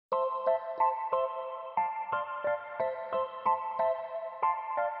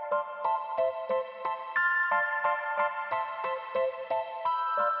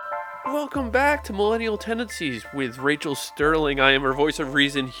Welcome back to Millennial Tendencies with Rachel Sterling. I am her voice of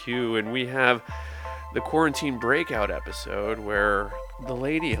reason, Hugh, and we have the quarantine breakout episode where the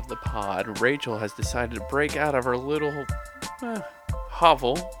lady of the pod, Rachel, has decided to break out of her little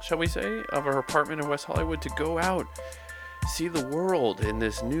hovel, shall we say, of her apartment in West Hollywood to go out, see the world in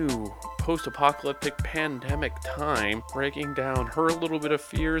this new post-apocalyptic pandemic time, breaking down her little bit of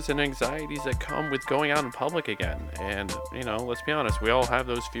fears and anxieties that come with going out in public again. And, let's be honest, we all have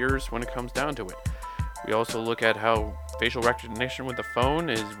those fears when it comes down to it. We also look at how facial recognition with the phone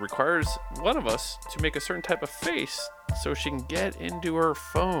requires one of us to make a certain type of face so she can get into her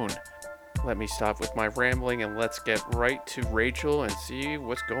phone. Let me stop with my rambling and let's get right to Rachel and see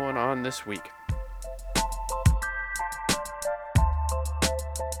what's going on this week.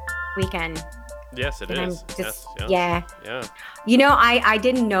 Weekend. Yes, it is. Yes. Yeah. I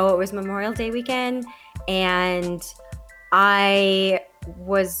didn't know it was Memorial Day weekend, and I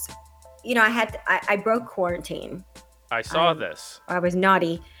was, I broke quarantine. I saw this. I was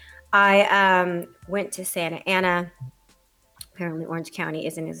naughty. I went to Santa Ana. Apparently, Orange County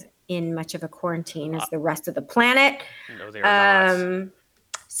isn't in much of a quarantine as the rest of the planet. No, they are not.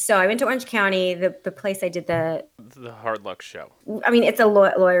 So I went to Orange County, the place I did the Hard Luck show. I mean, it's a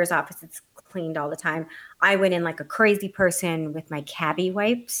lawyer's office. It's cleaned all the time. I went in like a crazy person with my Cabby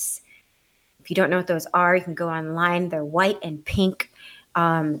wipes. If you don't know what those are, you can go online. They're white and pink.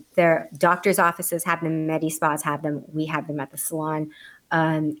 Their doctor's offices have them. Medi spas have them. We have them at the salon.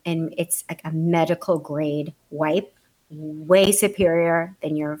 And it's like a medical grade wipe, way superior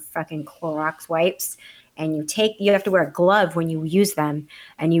than your fucking Clorox wipes. And you have to wear a glove when you use them,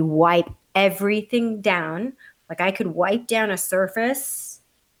 and you wipe everything down. Like I could wipe down a surface,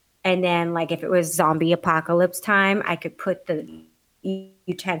 and then like if it was zombie apocalypse time, I could put the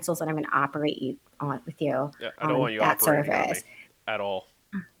utensils that I'm going to operate you on with you. Yeah, I don't want you operating on me at all.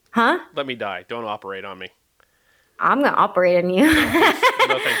 Huh? Let me die. Don't operate on me. I'm going to operate on you. No,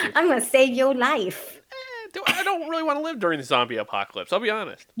 thank you. I'm going to save your life. I don't really want to live during the zombie apocalypse. I'll be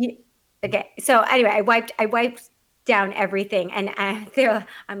honest. Okay, so anyway, I wiped down everything, and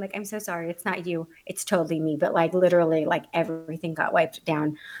I'm like, I'm so sorry, it's not you, it's totally me, but like literally, like everything got wiped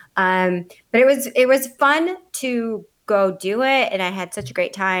down. But it was fun to go do it, and I had such a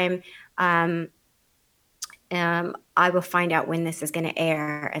great time. I will find out when this is going to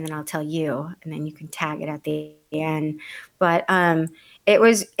air, and then I'll tell you, and then you can tag it at the end. But it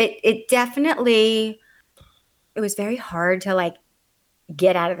was very hard to like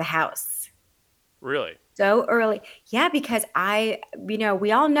get out of the house. Really? So early. Yeah, because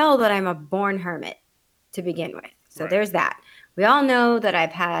we all know that I'm a born hermit to begin with. So There's that. We all know that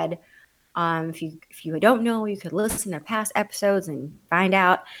I've had, if you don't know, you could listen to past episodes and find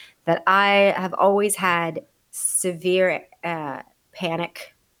out that I have always had severe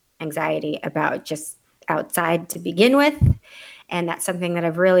panic anxiety about just outside to begin with. And that's something that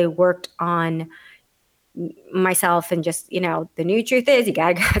I've really worked on myself, and just the new truth is you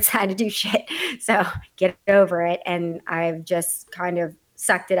gotta go outside to do shit, so get over it. And I've just kind of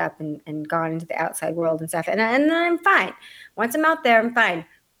sucked it up and gone into the outside world and stuff, and I'm fine. Once I'm out there, I'm fine.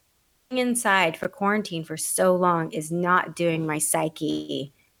 Being inside for quarantine for so long is not doing my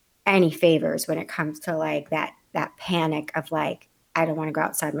psyche any favors when it comes to like that panic of like I don't want to go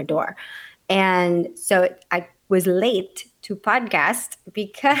outside my door. And so I was late to podcast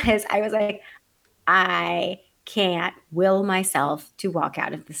because I was like, I can't will myself to walk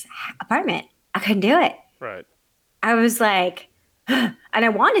out of this apartment. I couldn't do it. Right. I was like, and I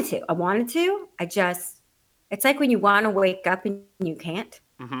wanted to. It's like when you want to wake up and you can't.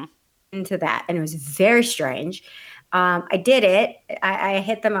 Mm-hmm. Into that. And it was very strange. I did it. I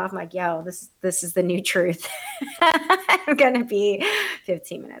hit them off. I'm like, yo, this is the new truth. I'm going to be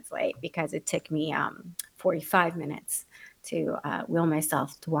 15 minutes late because it took me 45 minutes to will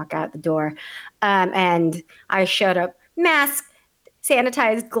myself to walk out the door. And I showed up, mask,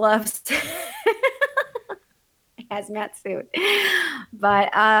 sanitized gloves, hazmat suit. But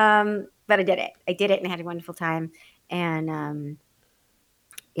I did it. And I had a wonderful time. And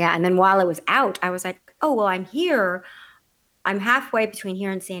and then while I was out, I was like, oh, well, I'm here. I'm halfway between here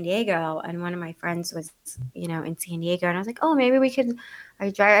and San Diego. And one of my friends was, in San Diego. And I was like, oh, maybe I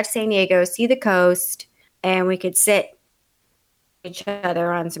drive out to San Diego, see the coast, and we could sit each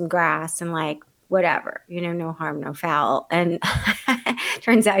other on some grass and like whatever, no harm, no foul. And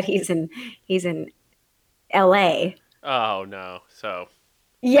turns out he's in LA. Oh no. So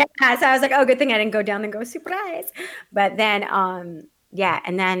yeah, so I was like, oh, good thing I didn't go down and go surprise. But then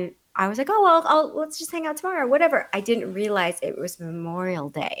and then I was like, oh well, let's just hang out tomorrow, whatever. I didn't realize it was Memorial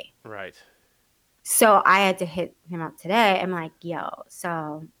Day. Right. So I had to hit him up today. I'm like, yo,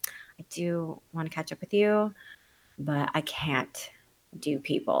 so I do want to catch up with you, but I can't do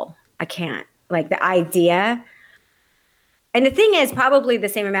people. I can't. Like the idea. And the thing is, probably the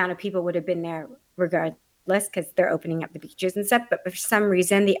same amount of people would have been there regardless because they're opening up the beaches and stuff. But for some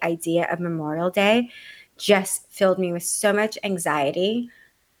reason, the idea of Memorial Day just filled me with so much anxiety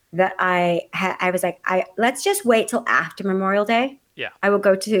that I was like, let's just wait till after Memorial Day. Yeah. I will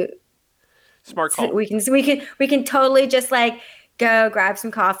go to Smart call. we can totally just like go grab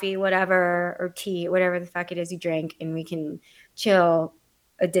some coffee, whatever, or tea, whatever the fuck it is you drink, and we can chill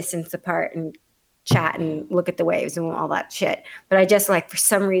a distance apart and chat and look at the waves and all that shit. But I just like, for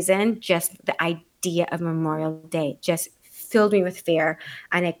some reason, just the idea of Memorial Day just filled me with fear,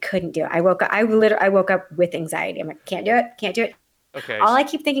 and I couldn't do it. I woke up with anxiety. I'm like, can't do it. Okay. All I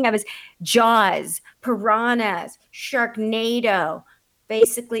keep thinking of is Jaws, piranhas, Sharknado,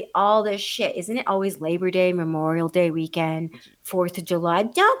 basically all this shit. Isn't it always Labor Day, Memorial Day weekend, 4th of July?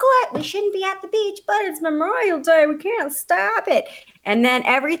 We shouldn't be at the beach, but it's Memorial Day. We can't stop it. And then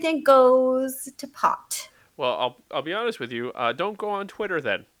everything goes to pot. Well, I'll be honest with you. Don't go on Twitter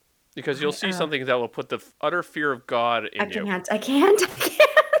then, because you'll see something that will put the utter fear of God in you. I can't.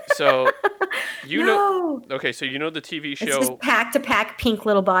 So, know. Okay, so you know the TV show. It's just pack to pack pink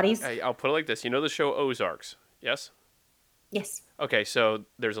little bodies. I'll put it like this. You know the show Ozarks, yes? Yes. Okay, so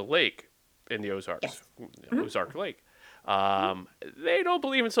there's a lake in the Ozarks, Yes. Ozark Lake. They don't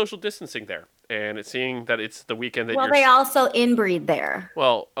believe in social distancing there, and it's seeing that it's the weekend that they also inbreed there.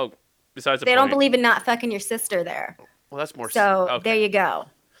 Well, besides they don't believe in not fucking your sister there. Well, that's more. So okay. There you go.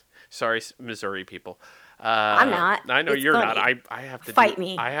 Sorry, Missouri people. I'm not. I know you're funny. not. I have to fight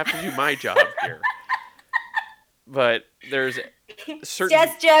me. I have to do my job here. But there's certain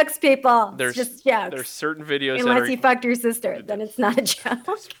just jokes, people. It's just jokes. There's certain videos unless you fucked your sister, then it's not a joke.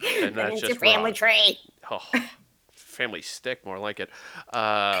 And then it's your family tree. Oh, family stick, more like it.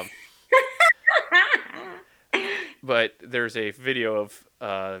 But there's a video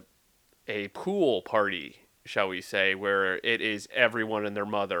of a pool party, shall we say, where it is everyone and their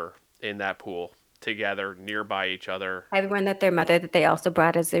mother in that pool together, nearby each other. Everyone that their mother that they also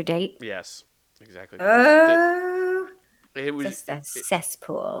brought as their date. Yes, exactly. It was just a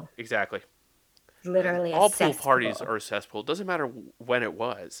cesspool. Exactly. Literally, all pool parties are a cesspool. It doesn't matter when it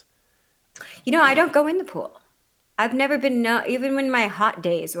was. You know, I don't go in the pool. I've never been even when my hot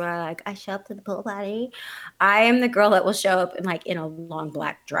days where I show up to the pool party, I am the girl that will show up in a long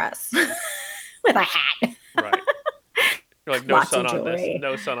black dress with a hat. Right. You're like, no sun on this.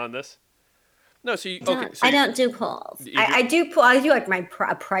 No sun on this. No, so I don't do pools. I do pool. I do like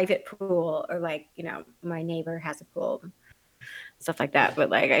a private pool, or my neighbor has a pool, stuff like that.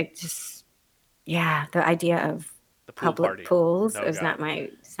 But I just, the idea of the pool public party. Pools is not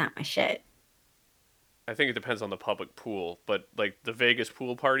my shit. I think it depends on the public pool, but the Vegas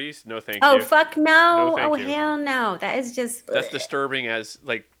pool parties, no thank you. Oh fuck no! No, thank you. Hell no! That is just that's disturbing. As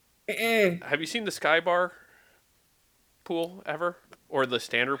have you seen the Sky Bar pool ever, or the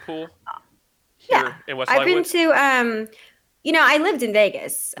standard pool? Yeah, in West Hollywood? I've been to. I lived in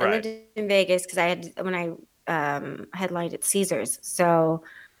Vegas. Right. I lived in Vegas because when I headlined at Caesars, so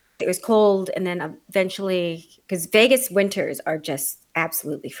it was cold, and then eventually, because Vegas winters are just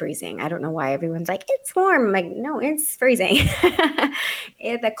absolutely freezing. I don't know why everyone's like, it's warm. I'm like, no, it's freezing.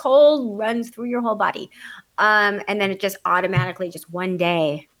 The cold runs through your whole body, and then it just automatically, just one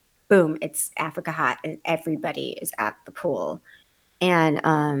day, boom, it's Africa hot, and everybody is at the pool, and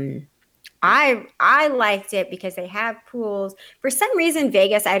I liked it because they have pools. For some reason,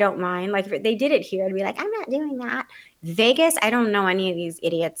 Vegas, I don't mind. Like, if they did it here, I'd be like, I'm not doing that. Vegas, I don't know any of these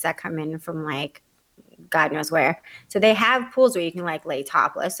idiots that come in from God knows where. So they have pools where you can lay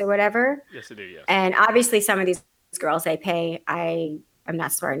topless or whatever. Yes, they do. Yes. And obviously, some of these girls they pay. I'm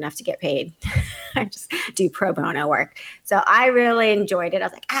not smart enough to get paid. I just do pro bono work. So I really enjoyed it. I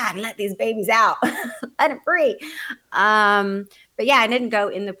was like, let these babies out, let them free. But yeah, I didn't go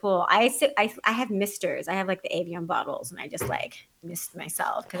in the pool. I have misters. I have the Avion bottles, and I just mist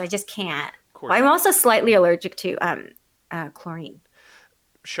myself because I just can't. Well, I'm also slightly allergic to chlorine.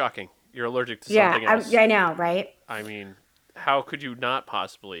 Shocking. You're allergic to something else. I know, right? I mean, how could you not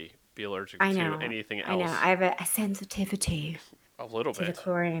possibly be allergic to anything else? I know. I have a sensitivity. A little bit. To the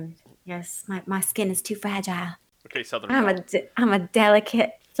chlorine. Yes, my skin is too fragile. Okay, Southern. I'm a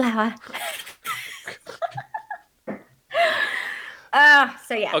delicate flower.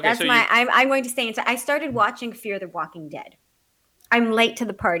 So yeah, okay, that's so I'm going to stay inside. I started watching Fear the Walking Dead. I'm late to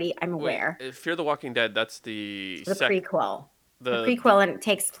the party. I'm aware. Fear the Walking Dead. That's the prequel. The prequel, and it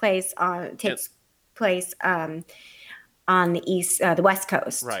takes place on the east, the West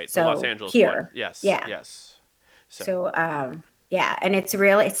Coast. Right. So the Los Angeles here. One. Yes. Yeah. Yes. So Yeah, and it's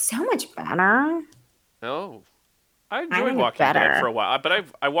so much better. Oh, I I enjoyed think it's Walking Dead better. for a while, but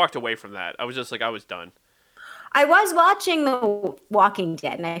I walked away from that. I was just like, I was done. I was watching The Walking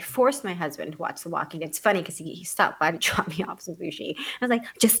Dead, and I forced my husband to watch The Walking Dead. It's funny because he stopped by to drop me off some sushi. I was like,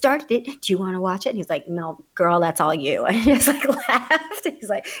 just started it. Do you want to watch it? And he's like, no, girl, that's all you. And he just like laughed.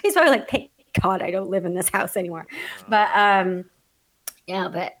 He's probably like, thank God I don't live in this house anymore. But yeah,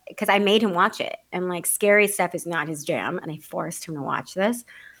 but because I made him watch it, and like scary stuff is not his jam, and I forced him to watch this.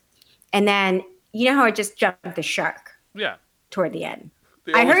 And then you know how I just jumped the shark Yeah, toward the end.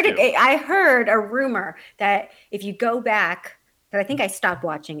 they I always heard do. I heard a rumor that if you go back, but I think I stopped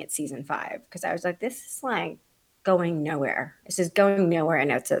watching at season 5 because I was like, this is like going nowhere. This is going nowhere,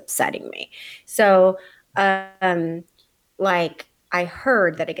 and it's upsetting me. So, like I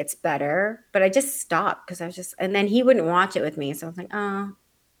heard that it gets better, but I just stopped because I was just, and then he wouldn't watch it with me, so I was like, oh,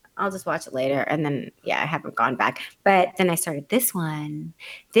 I'll just watch it later. And then, yeah, I haven't gone back. But then I started this one.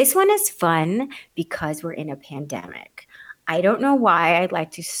 This one is fun because we're in a pandemic. I don't know why I'd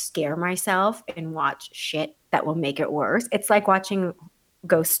like to scare myself and watch shit that will make it worse. It's like watching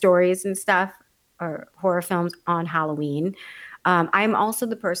ghost stories and stuff or horror films on Halloween. I'm also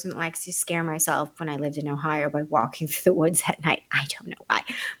the person that likes to scare myself when I lived in Ohio by walking through the woods at night. I don't know why.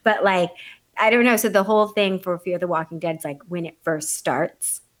 But like, I don't know. So the whole thing for Fear the Walking Dead is like when it first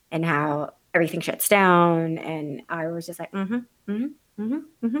starts and how everything shuts down. And I was just like, And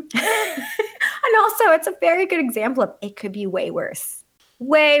also, it's a very good example of it could be way worse.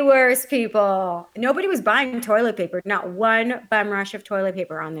 Way worse, people. Nobody was buying toilet paper. Not one bum rush of toilet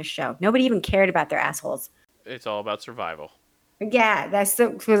paper on this show. Nobody even cared about their assholes. It's all about survival. Yeah, that's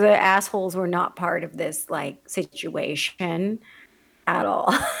because the assholes were not part of this like situation at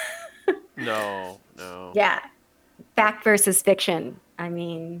all. No. Yeah, fact versus fiction. I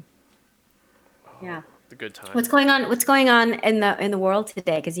mean, yeah. The good times. What's going on? What's going on in the world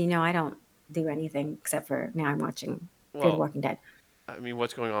today? Because I don't do anything except for now I'm watching Fear the Walking Dead. I mean,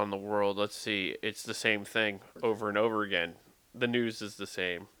 what's going on in the world? Let's see. It's the same thing over and over again. The news is the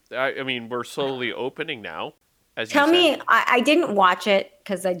same. I mean, we're slowly opening now. Tell me, I didn't watch it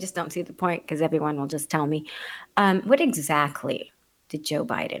because I just don't see the point because everyone will just tell me. What exactly did Joe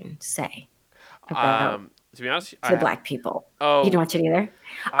Biden say about to be honest, the black people? Oh, you didn't watch it either.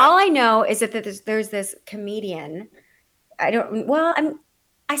 All I know is that there's this comedian. I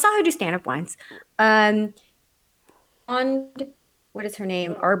saw her do stand up once. On what is her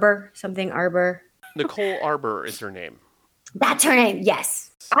name? Arbor. Nicole Arbor is her name. That's her name. Yes.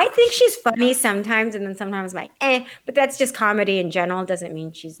 I think she's funny sometimes, and then sometimes I'm like, but that's just comedy in general. It doesn't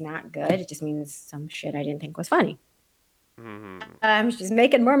mean she's not good. It just means some shit I didn't think was funny. Mm-hmm. She's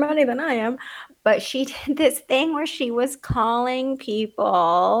making more money than I am. But she did this thing where she was calling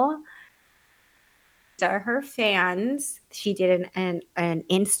people to her fans. She did an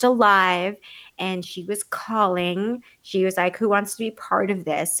Insta Live, and she was calling. She was like, who wants to be part of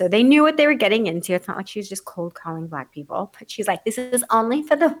this? So they knew what they were getting into. It's not like she was just cold calling black people. But she's like, this is only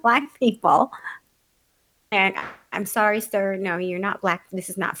for the black people. And I'm sorry, sir. No, you're not black.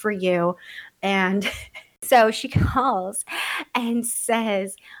 This is not for you. And so she calls and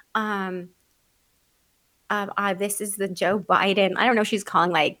says, this is the Joe Biden. I don't know if she's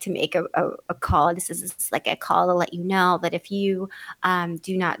calling like to make a call. This is like a call to let you know that if you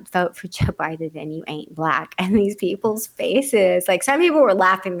do not vote for Joe Biden, then you ain't black. And these people's faces, like some people were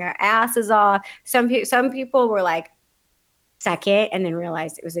laughing their asses off. Some people were like second and then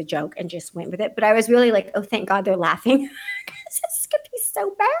realized it was a joke and just went with it. But I was really like, oh, thank God they're laughing. Because this could be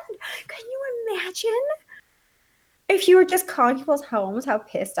so bad. Can you imagine if you were just calling people's homes, how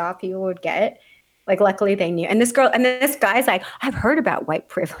pissed off people would get? Like, luckily they knew. And this guy's like, I've heard about white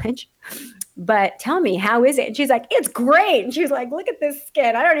privilege, but tell me, how is it? And she's like, it's great. And she's like, look at this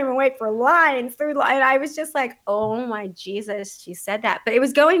skin. I don't even wait for lines through line. And I was just like, oh my Jesus, she said that. But it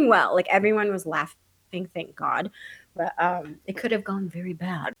was going well. Like everyone was laughing, thank God. But it could have gone very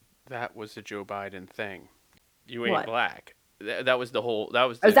bad. That was the Joe Biden thing. You ain't What? black. That was the whole. That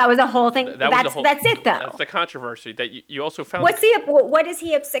was the whole thing. That's it, though. That's the controversy that you also found. What is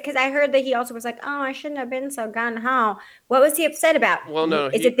he upset? Because I heard that he also was like, "Oh, I shouldn't have been so gun ho." What was he upset about? Well, no,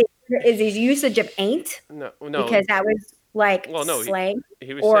 is his usage of "ain't"? No, because that was like slang.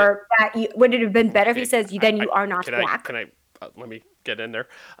 He was or would it have been better if he says, "Then you are not black"? Can I let me get in there?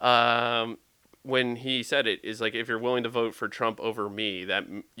 When he said it is like, if you're willing to vote for Trump over me, that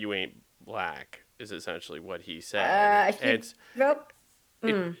you ain't black. Is essentially what he said.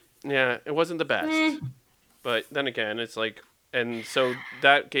 Yeah, it wasn't the best. But then again, it's like, and so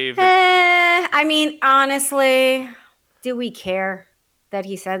that gave. I mean, honestly, do we care that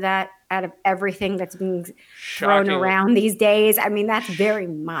he said that? out of everything that's being thrown Shockingly, around these days. I mean, that's very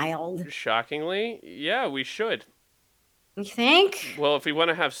mild. shockingly, yeah, we should. You think? Well, if we want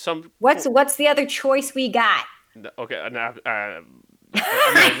to have some, What's the other choice we got? okay, I'm not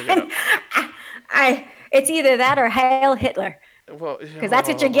even gonna. It's either that or Hail Hitler. Well, Because that's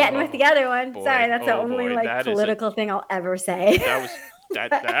what you're getting with the other one. boy. Sorry, that's the Oh, only boy. like That is political thing I'll ever say.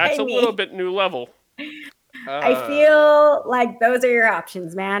 that's I a mean- little bit new level. I feel like those are your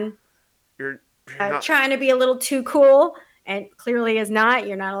options, man. You're not, Trying to be a little too cool, and clearly is not.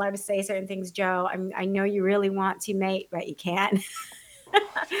 You're not allowed to say certain things, Joe. I know you really want to, mate, but you can't.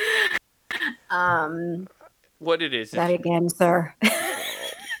 what it is. That again, sir.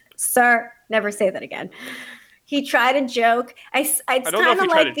 Sir, never say that again. He tried a joke. It's don't know if kind he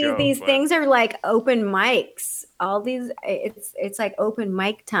of tried like a joke, these but- things are like open mics. All these, it's like open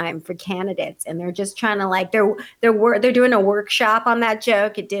mic time for candidates, and they're just trying to like they're doing a workshop on that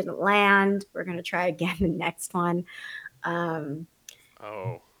joke. It didn't land. We're gonna try again the next one. Oh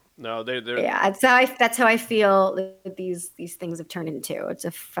no, they're Yeah, that's how I feel that these things have turned into. It's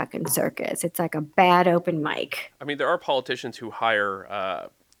a fucking circus. It's like a bad open mic. I mean, there are politicians who hire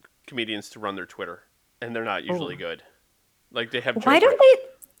comedians to run their Twitter, and they're not usually good. Like they have. Why don't they?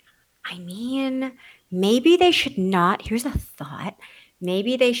 I mean, maybe they should not. Here's a thought.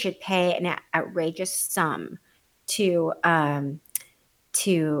 Maybe they should pay an outrageous sum to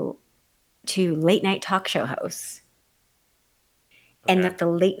late night talk show hosts, and Okay. that the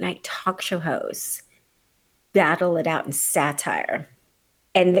late night talk show hosts battle it out in satire,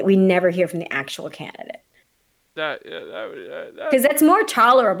 and that we never hear from the actual candidate. Because that's more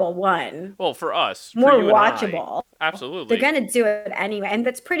tolerable, one. Well, for us, More for you and I, watchable. absolutely. They're going to do it anyway. And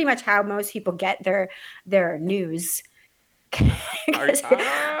that's pretty much how most people get their news. 'Cause,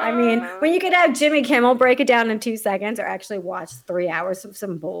 I mean, when you could have Jimmy Kimmel break it down in 2 seconds or actually watch 3 hours of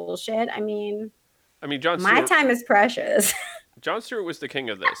some bullshit, I mean, Jon my Stewart. time is precious. Jon Stewart was the king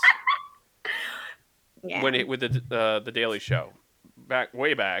of this Yeah. with the Daily Show.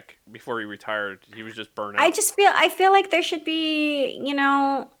 Way back before he retired, he was just burnt out. I feel like there should be,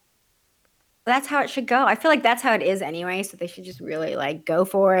 that's how it should go. I feel like that's how it is anyway. So they should just really like go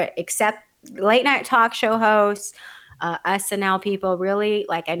for it. Except late night talk show hosts, SNL people, really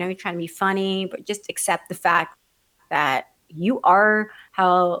like, I know you're trying to be funny, but just accept the fact that you are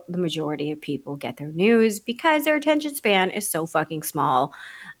how the majority of people get their news because their attention span is so fucking small.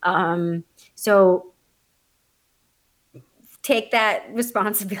 So take that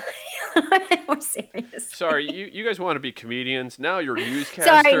responsibility more serious. Sorry, you guys want to be comedians. Now you're newscasters.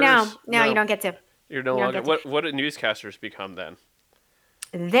 Sorry, no, you don't get to. You're no you don't longer. get to. What do newscasters become then?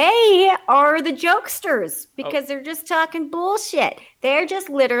 They are the jokesters because they're just talking bullshit. They're just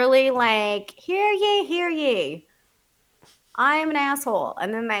literally like, hear ye. I'm an asshole.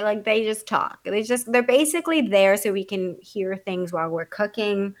 And then they just talk. They're basically there so we can hear things while we're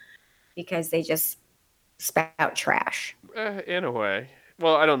cooking because they just spout trash. In a way.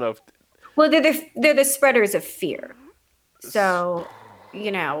 Well, I don't know. Well, they're the spreaders of fear. So,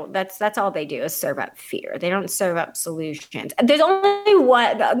 that's all they do is serve up fear. They don't serve up solutions. There's only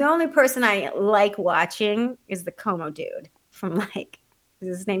one. The only person I like watching is the Como dude from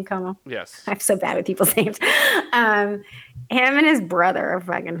is his name Como? Yes. I'm so bad with people's names. Him and his brother are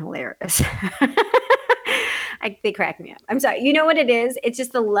fucking hilarious. They crack me up. I'm sorry. You know what it is? It's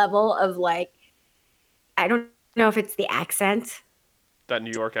just the level of I don't know if it's the accent That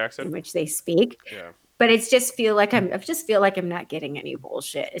New York in accent. which they speak, Yeah. but I just feel like I'm not getting any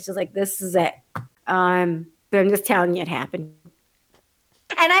bullshit. It's just like, this is it. But I'm just telling you it happened.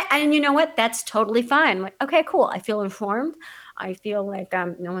 And you know what? That's totally fine. I'm like, okay, cool. I feel informed. I feel like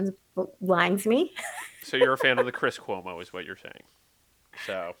no one's lying to me. So you're a fan of the Chris Cuomo, is what you're saying.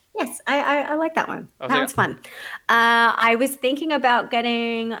 So. Yes, I like that one. Okay. That was fun. I was thinking about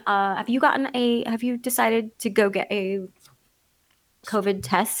getting. Have you decided to go get a COVID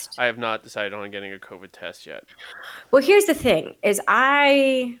test? I have not decided on getting a COVID test yet. Well, here's the thing: is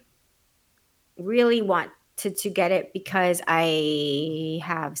I really want to get it because I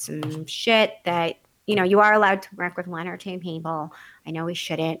have some shit that you are allowed to work with one or two people. I know we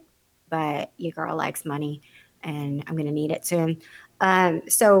shouldn't, but your girl likes money, and I'm gonna need it soon.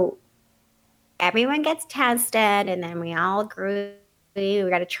 So everyone gets tested, and then we all agree we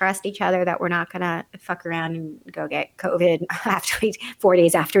got to trust each other that we're not gonna fuck around and go get COVID 4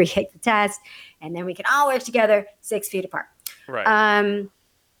 days after we take the test, and then we can all work together 6 feet apart. Right.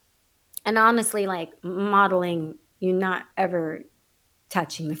 And honestly, modeling, you're not ever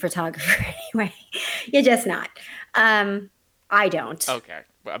touching the photographer anyway. You're just not. I don't. Okay.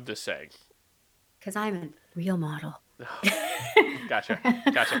 Well, I'm just saying. Because I'm a real model. Gotcha.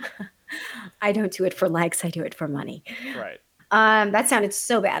 I don't do it for likes. I do it for money. Right. That sounded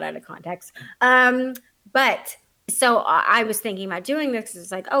so bad out of context. But so I was thinking about doing this.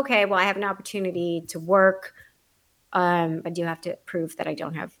 It's like, okay, well, I have an opportunity to work. I do have to prove that I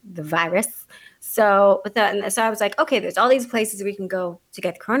don't have the virus. So, so I was like, okay, there's all these places we can go to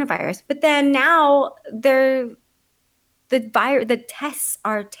get the coronavirus. But then now the tests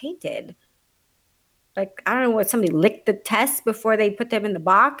are tainted. Like, I don't know what, somebody licked the tests before they put them in the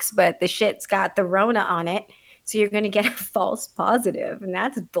box, but the shit's got the Rona on it. So you're going to get a false positive, and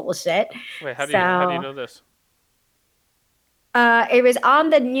that's bullshit. Wait, how do you know this? It was on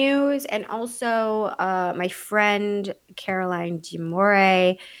the news, and also my friend Caroline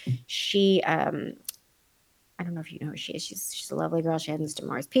DeMore, she I don't know if you know who she is. She's a lovely girl. She owns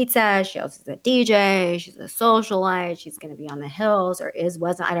DeMore's Pizza. She also is a DJ. She's a socialite. She's going to be on The Hills, or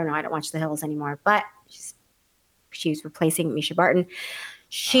wasn't. I don't know. I don't watch The Hills anymore, but she's replacing Misha Barton.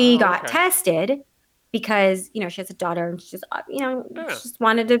 She got tested because, she has a daughter, and she just, she just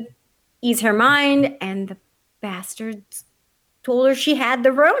wanted to ease her mind, and the bastards told her she had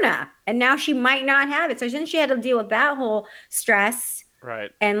the Rona, and now she might not have it. So then she had to deal with that whole stress. Right.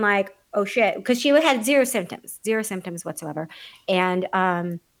 And like, oh shit, because she had zero symptoms whatsoever. And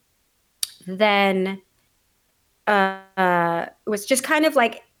then it was just kind of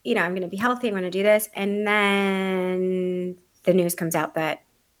like, I'm going to be healthy, I'm going to do this. And then the news comes out that,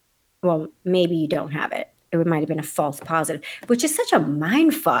 well, maybe you don't have it. It might have been a false positive, which is such a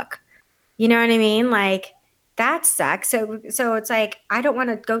mind fuck. You know what I mean? Like, that sucks. So it's like, I don't want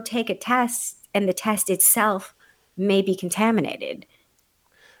to go take a test and the test itself may be contaminated.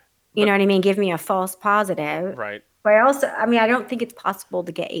 You know what I mean? Give me a false positive. Right. But I don't think it's possible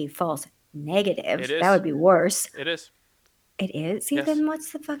to get a false negative. It is. That would be worse. It is. It is? See, then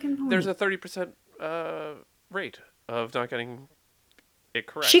what's the fucking point? There's a 30% rate of not getting it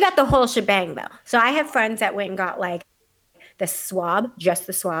correct. She got the whole shebang, though. So I have friends that went and got, like, the swab, just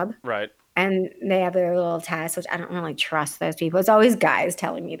the swab. Right. And they have their little test, which I don't really trust those people. It's always guys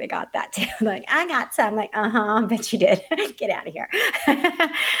telling me they got that too. Like, I got some. Like, I bet you did. Get out of here.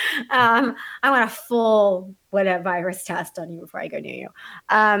 I want a full virus test on you before I go near you.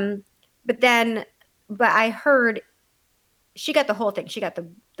 But I heard she got the whole thing. She got the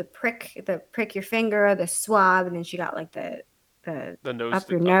prick your finger, the swab, and then she got like the nose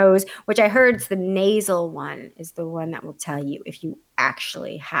up your nose, which I heard is the nasal one is the one that will tell you if you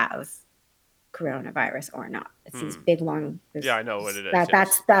actually have coronavirus or not. It's these big long. Yeah, I know what it is.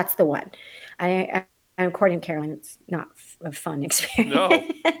 That's the one. And according to Caroline, it's not a fun experience. No,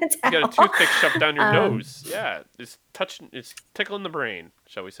 you got a toothpick shoved down your nose. Yeah, it's tickling the brain,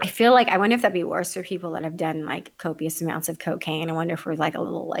 shall we say? I wonder if that'd be worse for people that have done like copious amounts of cocaine. I wonder if we're like a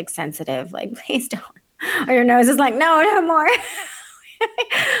little like sensitive. Like, please don't. Or your nose is like, no more.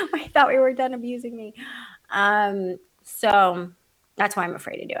 I thought we were done abusing me. So that's why I'm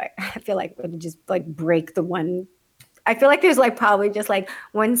afraid to do it. I feel like it would just like break the one. I feel like there's like probably just like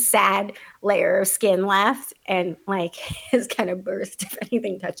one sad layer of skin left, and like it's kind of burst if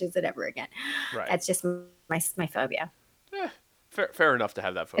anything touches it ever again. Right. That's just my phobia. Fair enough to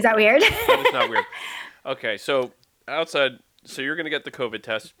have that phobia. Is that weird? That is not weird. Okay, so outside. So you're going to get the COVID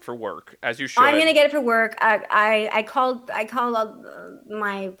test for work, as you should. I'm going to get it for work. I called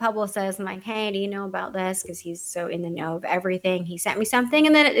my publicist. I'm like, hey, do you know about this? Because he's so in the know of everything. He sent me something,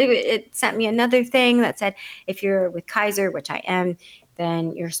 and then it sent me another thing that said, if you're with Kaiser, which I am,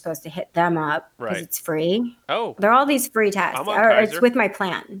 then you're supposed to hit them up because it's free. Oh. There are all these free tests. I'm on Kaiser. It's with my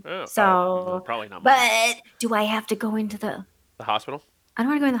plan. So probably not. But do I have to go into the hospital? I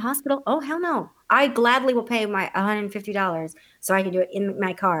don't want to go in the hospital. Oh, hell no. I gladly will pay my $150 so I can do it in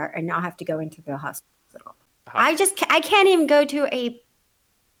my car and not have to go into the hospital. I can't even go to a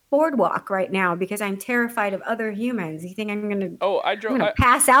boardwalk right now because I'm terrified of other humans. You think I'm going to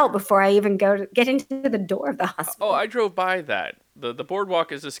pass out before I even get into the door of the hospital? Oh, I drove by that. The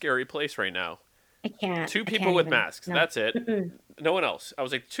boardwalk is a scary place right now. I can't. Two people with masks. No. That's it. Mm-mm. No one else. I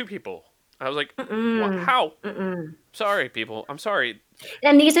was like, 2 people. I was like, how? Sorry, people. I'm sorry.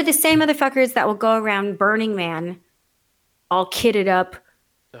 And these are the same motherfuckers that will go around Burning Man all kitted up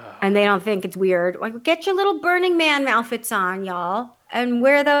and they don't think it's weird. Like, get your little Burning Man outfits on, y'all, and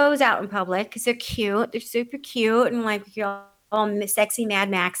wear those out in public because they're cute. They're super cute and like you're all sexy Mad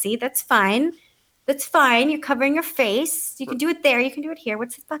Maxy. That's fine. That's fine. You're covering your face. You can do it there. You can do it here.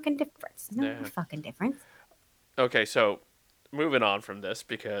 What's the fucking difference? No fucking difference. Okay, so moving on from this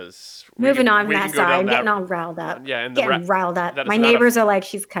because sorry, I'm getting all riled up. Yeah, and getting riled up. My neighbors are like,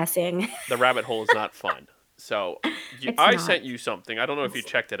 she's cussing. The rabbit hole is not fun. So I sent you something. I don't know if you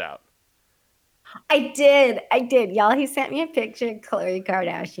checked it out. I did. Y'all, he sent me a picture of Khloe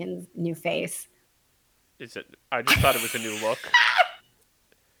Kardashian's new face. Is it? I just thought it was a new look.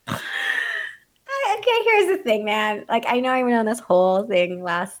 Okay, here's the thing, man. Like, I know I went on this whole thing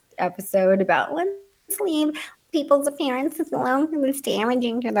last episode about let's leave people's appearances alone because it's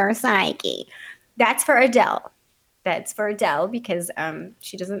damaging to their psyche. That's for Adele. That's for Adele because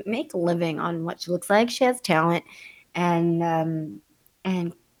she doesn't make a living on what she looks like. She has talent, and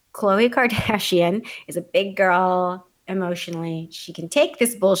Khloe Kardashian is a big girl emotionally. She can take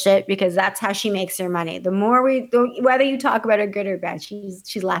this bullshit because that's how she makes her money. The more whether you talk about her good or bad,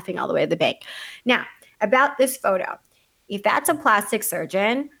 she's laughing all the way to the bank. Now, about this photo, if that's a plastic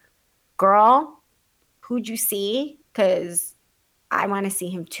surgeon, girl, who'd you see? Because I want to see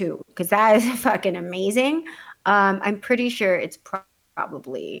him too. Because that is fucking amazing. I'm pretty sure it's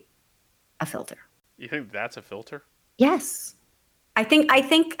probably a filter. You think that's a filter? Yes. I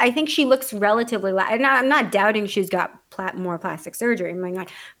think she looks relatively. I'm not doubting she's got more plastic surgery. I'm like,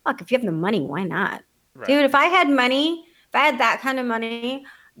 fuck, if you have the money, why not, right. Dude? If I had money, if I had that kind of money,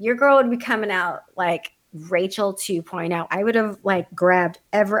 your girl would be coming out like Rachel 2.0. I would have like grabbed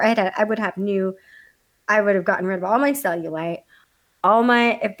I would have gotten rid of all my cellulite, all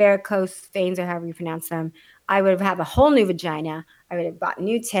my varicose veins, or however you pronounce them. I would have a whole new vagina. I would have bought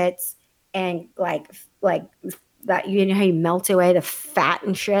new tits and like that, you know how you melt away the fat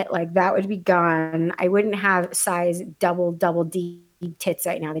and shit, like that would be gone. I wouldn't have size double D tits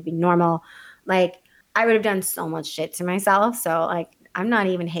right now. They'd be normal. Like I would have done so much shit to myself. So like I'm not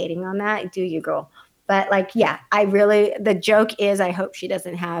even hating on that. Do you, girl? But like, yeah, the joke is I hope she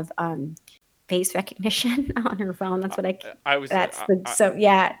doesn't have face recognition on her phone. That's what That's the same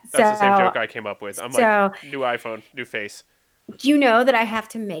joke I came up with. I'm like, new iPhone, new face. Do you know that I have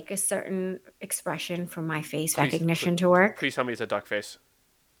to make a certain expression for my face recognition to work? Please tell me it's a duck face.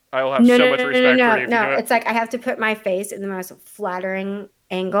 I will have so much respect for you. No, it's like I have to put my face in the most flattering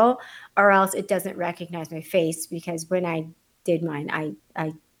angle, or else it doesn't recognize my face. Because when I did mine,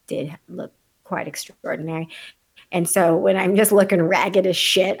 I did look quite extraordinary, and so when I'm just looking ragged as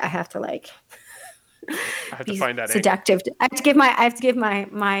shit, I have to like. I have to find that seductive. I have to give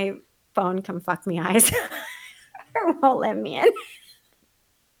my phone come fuck me eyes. Or won't let me in.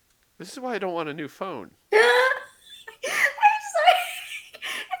 This is why I don't want a new phone. It's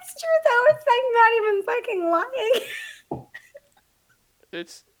true though. It's like not even fucking lying.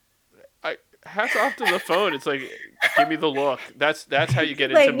 Hats off to the phone. It's like, give me the look. That's how you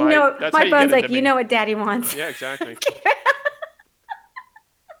get into my. That's my phone's like, you know what Daddy wants. Yeah, exactly.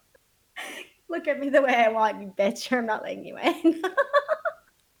 Look at me the way I want you, bitch. I'm not letting you in.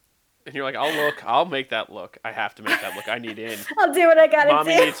 And you're like, I'll make that look. I have to make that look. I need in. I'll do what I gotta do.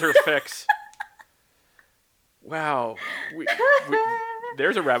 Mommy needs her fix. Wow.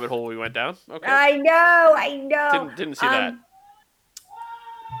 There's a rabbit hole we went down. Okay. I know. Didn't see that.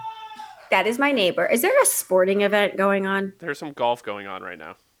 That is my neighbor. Is there a sporting event going on? There's some golf going on right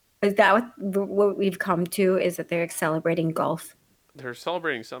now. Is that what we've come to? Is that they're celebrating golf? They're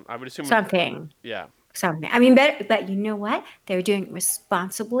celebrating I would assume. Something. Yeah. Something. I mean, but you know what? They're doing it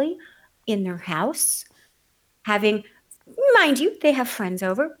responsibly in their house. Mind you, they have friends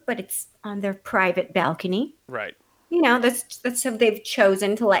over, but it's on their private balcony. Right. You know, that's how they've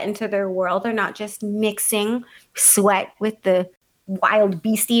chosen to let into their world. They're not just mixing sweat with the wild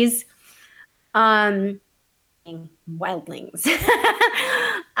beasties. Wildlings.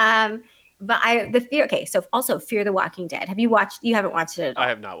 But so also Fear the Walking Dead. You haven't watched it at all? I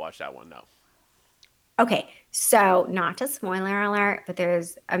have not watched that one, no. Okay, so not a spoiler alert, but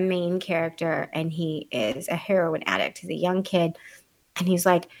there's a main character and he is a heroin addict. He's a young kid, and he's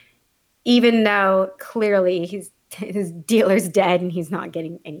like, even though clearly his dealer's dead and he's not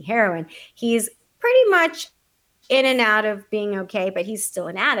getting any heroin, he's pretty much in and out of being okay, but he's still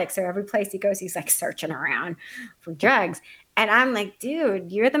an addict. So every place he goes, he's like searching around for drugs. And I'm like,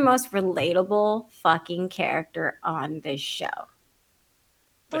 dude, you're the most relatable fucking character on this show.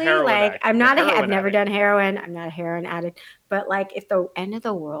 Like, I've never done heroin. I'm not a heroin addict. But like, if the end of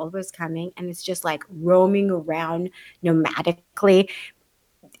the world was coming and it's just like roaming around nomadically,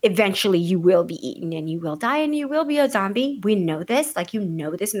 eventually you will be eaten and you will die and you will be a zombie. We know this. Like, you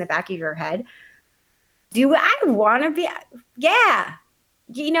know this in the back of your head. Do I want to be? Yeah.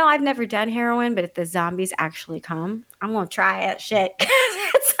 You know, I've never done heroin, but if the zombies actually come, I'm going to try that shit.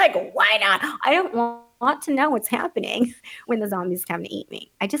 It's like, why not? I don't want to know what's happening when the zombies come to eat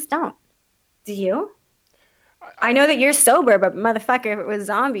me. I just don't. Do you? I know that you're sober, but motherfucker, if it was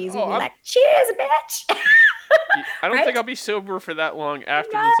zombies, you'd be like, cheers, bitch. I don't think I'll be sober for that long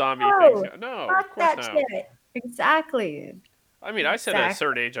after the zombie thing. No, of course not. Shit. Exactly. I mean, I said at a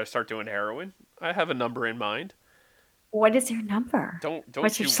certain age I start doing heroin. I have a number in mind. What is your number? Don't What's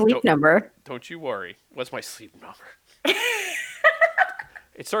don't your you sleep don't number? don't you worry. What's my sleep number?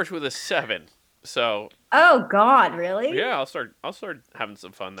 It starts with a 7. So Oh God, really? yeah, I'll start having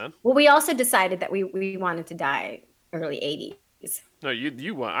some fun then. Well, we also decided that we wanted to die early 80s. No,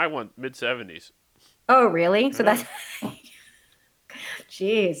 you want I want mid 70s. Oh, really? So Yeah. that's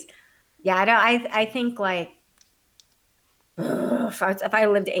jeez. Yeah, I don't I think like ugh, if I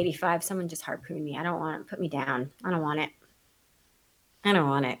lived to 85, someone just harpooned me. I don't want it. Put me down. I don't want it. I don't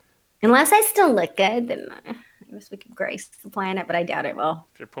want it. Unless I still look good, then I guess we could grace the planet, but I doubt it will.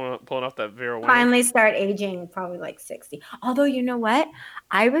 If you're pulling off that Vera Wang. Finally start aging probably like 60. Although, you know what?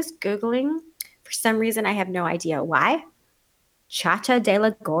 I was Googling, for some reason, I have no idea why. Chacha de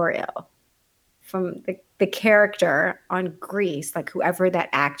la Gorio from the character on Grease, like whoever that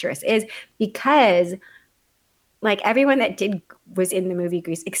actress is, because like everyone that did was in the movie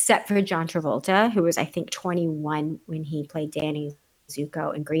Grease, except for John Travolta, who was, I think, 21 when he played Danny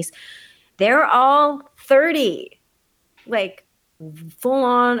Zuko in Grease. They're all 30, like full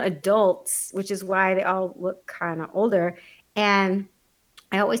on adults, which is why they all look kind of older. And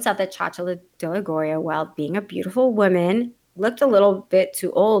I always thought that Chacha de la Goria, while being a beautiful woman, looked a little bit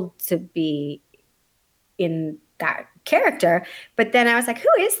too old to be in that character. But then I was like, who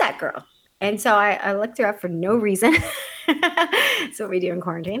is that girl? And so I looked her up for no reason. That's what we do in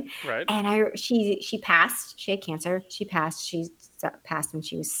quarantine. Right. And she passed. She had cancer. She passed. She passed when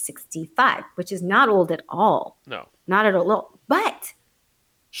she was 65, which is not old at all. No. Not at all. But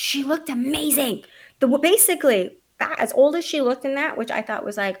she looked amazing. Basically, as old as she looked in that, which I thought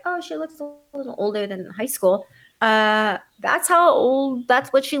was like, oh, she looks a little older than high school. That's how old.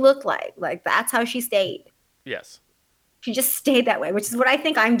 That's what she looked like. Like that's how she stayed. Yes. She just stayed that way, which is what I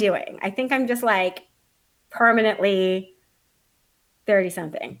think I'm doing. I think I'm just like permanently 30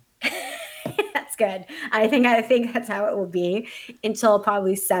 something. That's good. I think that's how it will be until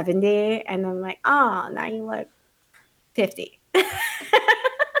probably 70. And then like, oh, now you look 50.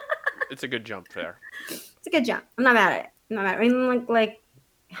 It's a good jump there. It's a good jump. I'm not mad at it. I'm not mad. I mean, like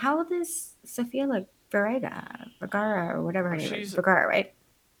how old is Sofia Vergara or whatever her name is? Vergara, right?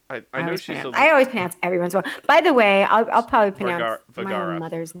 I know she's. I always pronounce everyone's wrong. By the way, I'll probably pronounce Vergara. my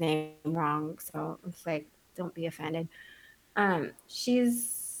mother's name wrong, so it's like don't be offended.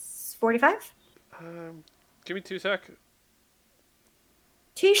 She's 45. Give me 2 seconds.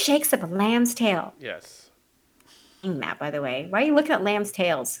 2 shakes of a lamb's tail. Yes. That, by the way, why are you looking at lamb's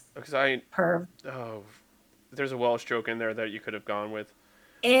tails? Because I. Perv. Oh, there's a Welsh joke in there that you could have gone with.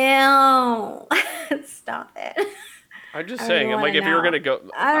 Ew! Stop it. I'm just saying. I'm like, if you were gonna go,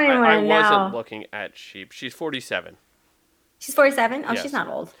 I wasn't looking at sheep. She's 47. She's 47. Oh, Yes. She's not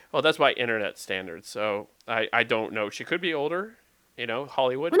old. Well, that's by internet standards. So I don't know. She could be older. You know,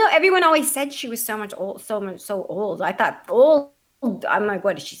 Hollywood. Well, no, everyone always said she was so old. I thought old. I'm like,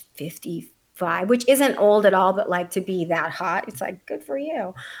 what is she? 55, which isn't old at all, but like to be that hot, it's like good for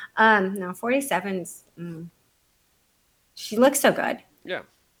you. No, 47's. She looks so good. Yeah.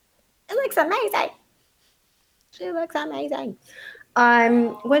 It looks amazing. She looks amazing.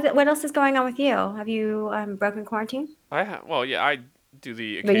 What else is going on with you? Have you broken quarantine? Well, yeah, I do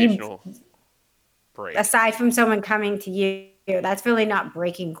the occasional break. Aside from someone coming to you, that's really not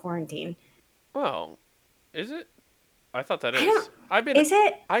breaking quarantine. Well, is it? I thought that is. Is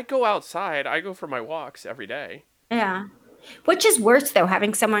it? I go outside. I go for my walks every day. Yeah. Which is worse, though,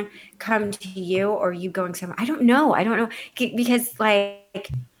 having someone come to you or you going somewhere? I don't know. Because,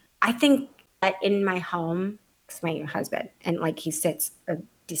 like, I think that in my home, it's my husband, and, like, he sits a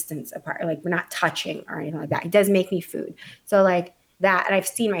distance apart. Like, we're not touching or anything like that. He does make me food. So, like, that. And I've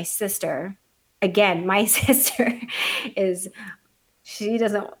seen my sister. Again, my sister is...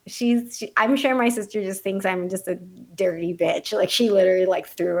 I'm sure my sister just thinks I'm just a dirty bitch. Like, she literally, like,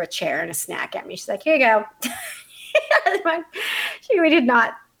 threw a chair and a snack at me. She's like, here you go. we did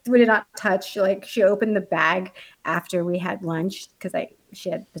not touch. Like, she opened the bag after we had lunch because she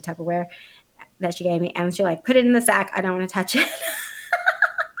had the Tupperware that she gave me, and she like put it in the sack. I don't want to touch it.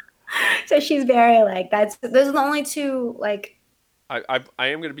 So she's very like those are the only two like. I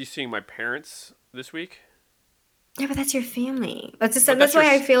am going to be seeing my parents this week. Yeah, but that's your family. That's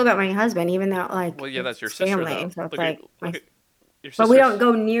why I feel about my husband, even though like. Well, yeah, that's your sister. Family, so it's like. Look at your sister. But we don't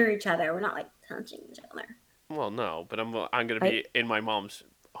go near each other. We're not like touching each other. Well, no, but I'm going to be in my mom's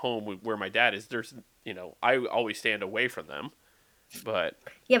home where my dad is. There's, I always stand away from them, but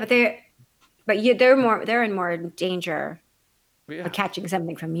yeah, but they're in more danger of catching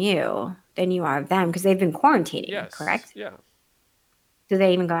something from you than you are of them because they've been quarantining. Yes, correct? Yeah. Do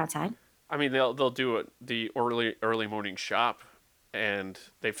they even go outside? I mean, they'll do the early morning shop and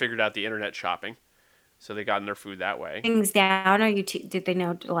they figured out the internet shopping, so they got in their food that way. Things down, or did they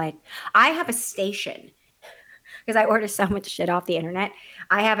know? Like, I have a station because I order so much shit off the internet.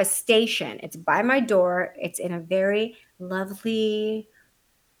 I have a station. It's by my door. It's in a very lovely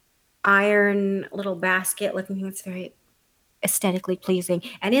iron little basket looking thing. It's very aesthetically pleasing.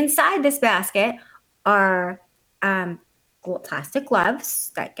 And inside this basket are plastic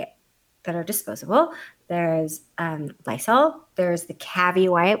gloves that are disposable. There's Lysol. There's the Cavi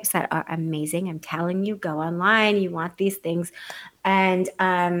wipes that are amazing. I'm telling you, go online. You want these things. And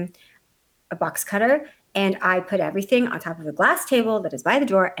a box cutter. And I put everything on top of a glass table that is by the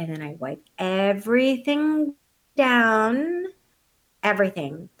door. And then I wipe everything down.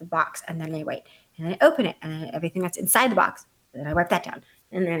 Everything, the box. And then I wait. And then I open it. And then everything that's inside the box. And then I wipe that down.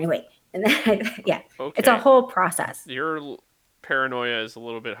 And then I wait. And then, Okay. It's a whole process. Your paranoia is a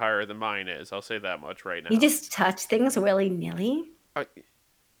little bit higher than mine is. I'll say that much right now. You just touch things willy-nilly?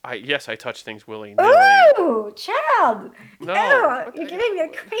 Yes, I touch things willy-nilly. Ooh, child. No. Ew, you're giving me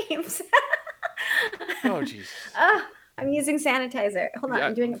the creeps. Oh, Jesus. I'm using sanitizer. Hold on, Yeah.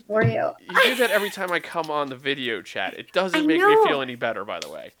 I'm doing it for you. You do that every time I come on the video chat. It doesn't make me know. feel any better, by the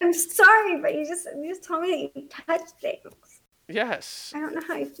way. I'm sorry, but you just told me that you touch things. Yes. I don't know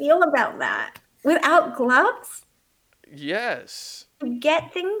how I feel about that. Without gloves? Yes. You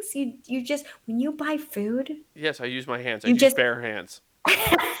get things, you just, when you buy food. Yes, I use my hands. I You use just- bare hands.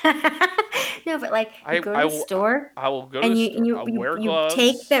 No, but like you go to the store I will go to and the you store. I'll wear gloves.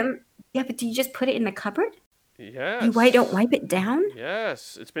 take them. Yeah, but do you just put it in the cupboard? Yes. You don't wipe it down?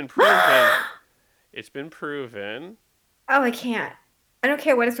 Yes, it's been proven. It's been proven. Oh, I can't. I don't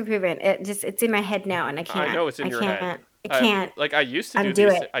care what it's proven. It's in my head now, and I can't. I know it's in your head. I can't Like I used to undo do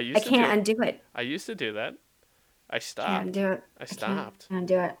these. it. I can't undo it. I used to do that. I Can't stopped. undo it. I stopped. Can't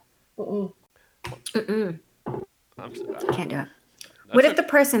undo it. Mm-mm. I'm, Can't do it. What if the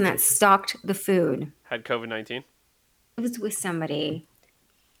person that stocked the food had COVID-19? was with somebody,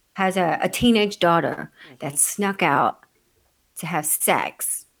 has a teenage daughter that snuck out to have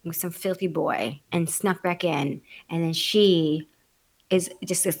sex with some filthy boy and snuck back in, and then she is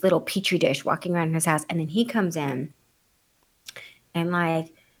just this little petri dish walking around his house, and then he comes in and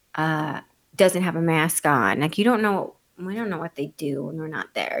like doesn't have a mask on. Like we don't know what they do when we're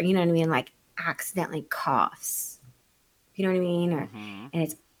not there. You know what I mean? Like accidentally coughs. You know what I mean? And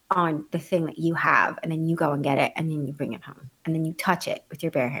it's on the thing that you have, and then you go and get it, and then you bring it home, and then you touch it with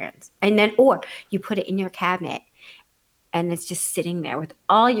your bare hands, and then or you put it in your cabinet, and it's just sitting there with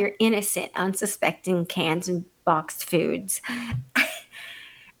all your innocent, unsuspecting cans and boxed foods,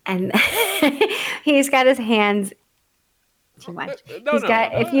 and he's got his hands. Too much.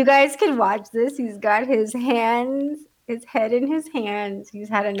 If you guys can watch this, he's got his hands, his head in his hands. He's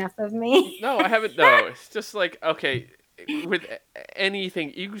had enough of me. No, I haven't. No, it's just like okay. With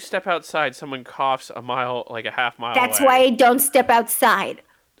anything, you step outside, someone coughs like a half mile That's away. why I don't step outside.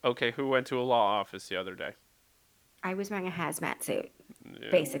 Okay, who went to a law office the other day? I was wearing a hazmat suit,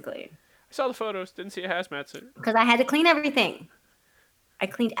 Yeah. basically. I saw the photos. Didn't see a hazmat suit. Because I had to clean everything. I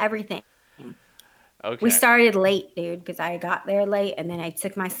cleaned everything. Okay. We started late, dude, because I got there late, and then I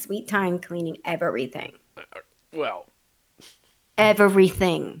took my sweet time cleaning everything. Well.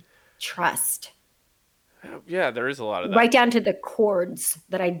 Everything. Trust. Yeah, there is a lot of that. Right down to the cords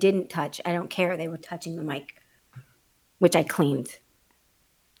that I didn't touch. I don't care. They were touching the mic, which I cleaned.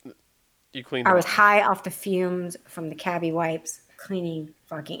 You cleaned. I was high off the fumes from the Cavi wipes, cleaning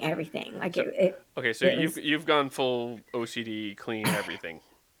fucking everything. Like Okay, so you've gone full OCD, clean everything.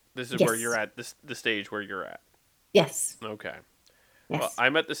 This is Yes. where you're at. The stage where you're at. Yes. Okay. Yes. Well,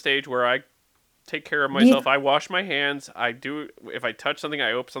 I'm at the stage where I take care of myself. I wash my hands. I do. If I touch something,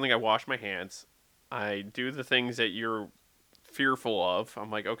 I open something, I wash my hands. I do the things that you're fearful of.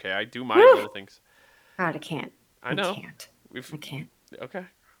 I'm like, okay, I do my little things. God, I can't. I know. I can't. Okay.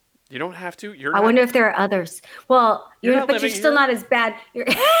 You don't have to. I wonder if there are others. Well, You're you're still not as bad. You're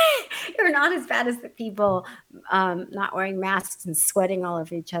not as bad as the people not wearing masks and sweating all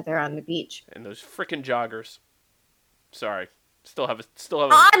over each other on the beach. And those freaking joggers. Sorry. Still have a.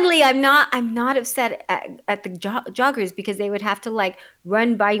 Oddly, I'm not upset at the joggers because they would have to like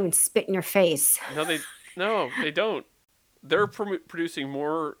run by you and spit in your face. No, they don't. They're producing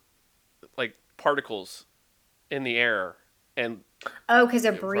more like particles in the air and. Oh, because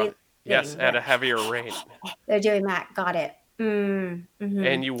they're breathing. Yes, at a heavier rate. They're doing that. Got it. Mm-hmm.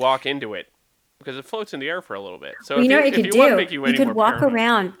 And you walk into it because it floats in the air for a little bit. So well, you know what you could do? You could walk paranoid,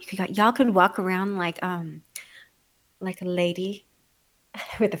 around. Y'all could walk around like a lady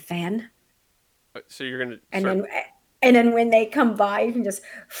with a fan. So you're gonna. And then when they come by, you can just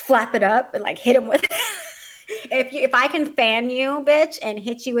flap it up and like hit them with. If I can fan you, bitch, and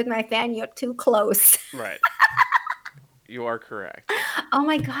hit you with my fan, you're too close. Right. You are correct. Oh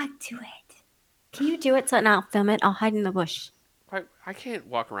my god, do it. Can you do it so I'll film it? I'll hide in the bush. I can't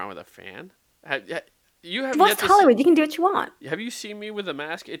walk around with a fan. You have West yet to Hollywood, you can do what you want. have you seen me with a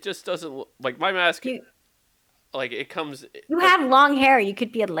mask? It just doesn't look like my mask. You Like it comes. you Like, have long hair. You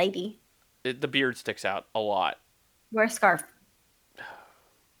could be a lady. the beard sticks out a lot. Wear a scarf.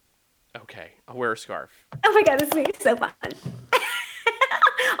 Okay, I'll wear a scarf. Oh my god, this makes so fun.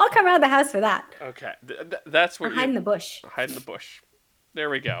 I'll come around the house for that. Okay, that's what Or hide in the bush. hide in the bush. There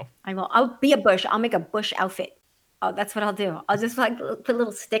we go. I will. I'll be a bush. I'll make a bush outfit. Oh, that's what I'll do. I'll just like put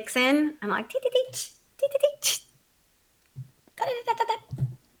little sticks in and like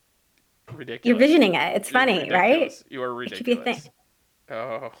Ridiculous. You're visioning it. It's funny, right? Ridiculous. You are It could be a ridiculous. thing.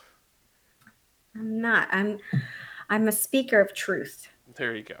 Oh, I'm not. I'm a speaker of truth.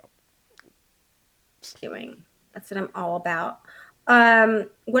 there you go. Doing. That's what I'm all about.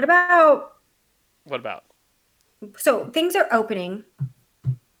 What about? What about? So things are opening.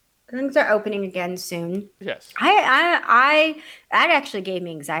 Things are opening again soon. Yes. That actually gave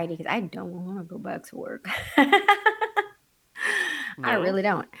me anxiety because I don't want to go back to work. I No? really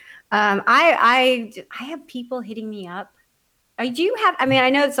don't. I have people hitting me up. Do you have? I mean, I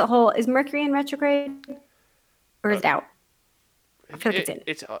know it's a whole. Is Mercury in retrograde, or is it out? I feel like it's in.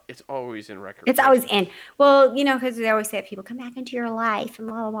 It's always in record. It's always in. Well, you know, because they always say that people come back into your life and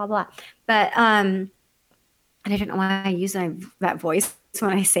blah blah blah blah. But and I don't know why I use that voice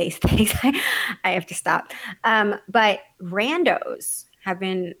when I say things. I have to stop. But randos have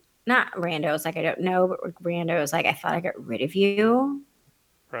been not randos like I don't know, but randos like I thought I got rid of you.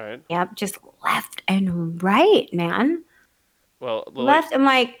 Right. Yep, just left and right, man. Well, Left. I'm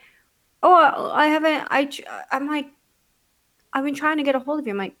like, oh, I haven't. I'm like, I've been trying to get a hold of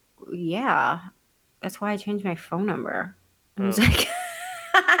you. I'm like, yeah, that's why I changed my phone number. I'm just like,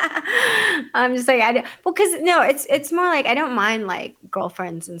 I'm just like, well, because no, it's more like I don't mind like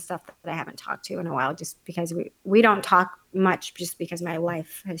girlfriends and stuff that I haven't talked to in a while, just because we don't talk much, just because my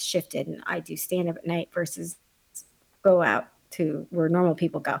life has shifted and I do stand up at night versus go out to where normal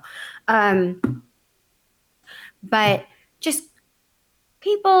people go. But just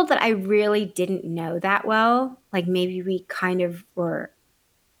people that I really didn't know that well, like maybe we kind of were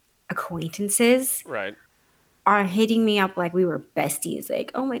acquaintances, right. are hitting me up like we were besties.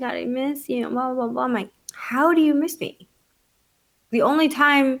 Like, oh my God, I miss you, blah, blah, blah. I'm like, how do you miss me? The only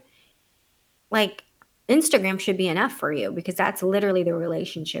time, like, Instagram should be enough for you because that's literally the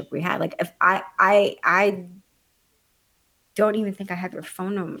relationship we had. Like, if I don't even think I have your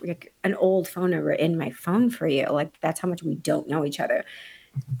phone number, like an old phone number in my phone for you. Like, that's how much we don't know each other.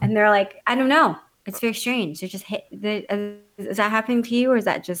 And they're like, I don't know. It's very strange. It just hit. Is that happening to you, or is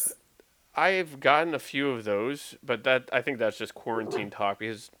that just? I've gotten a few of those, but I think that's just quarantine talk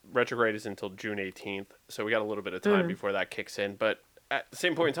because retrograde is until June 18th, so we got a little bit of time before that kicks in. But at the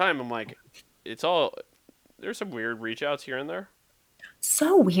same point in time, I'm like, there's some weird reach outs here and there.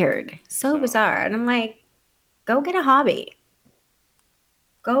 So weird, so bizarre, and I'm like, go get a hobby.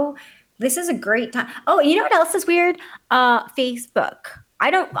 Go. This is a great time. Oh, you know what else is weird? Facebook.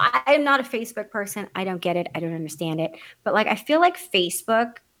 I'm not a Facebook person. I don't get it. I don't understand it. But like, I feel like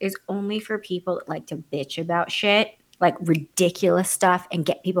Facebook is only for people that like to bitch about shit, like ridiculous stuff, and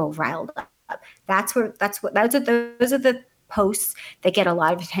get people riled up. Those are the posts that get a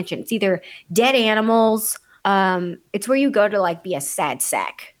lot of attention. It's either dead animals. It's where you go to like be a sad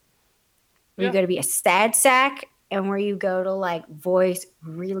sack. You go to be a sad sack, and where you go to like voice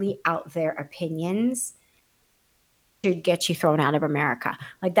really out there opinions to get you thrown out of America.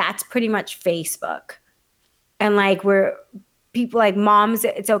 Like that's pretty much Facebook. And like where people like moms,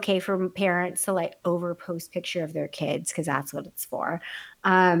 it's okay for parents to like overpost picture of their kids because that's what it's for.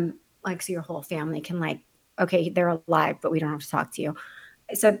 Like so your whole family can like, okay, they're alive, but we don't have to talk to you.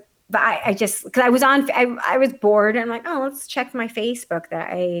 So, but I just because I was bored and I'm like, oh, let's check my Facebook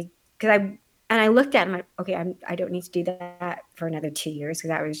and I looked at it and I'm like, okay, I don't need to do that for another 2 years because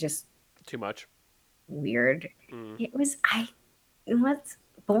that was just too much. Weird. It was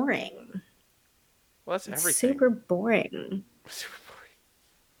boring. Well, that's it's everything. Super boring.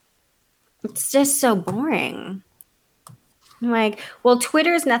 It's just so boring. I'm like, well,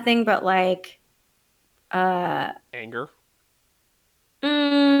 Twitter's nothing but like anger.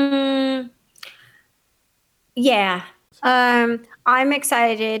 Yeah. I'm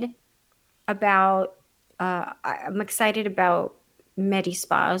excited about Medi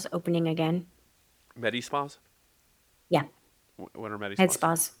Spas opening again. Medi Spas? Yeah. What are Medi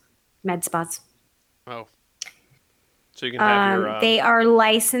Spas? Med Spas. Oh. So you can have your. They are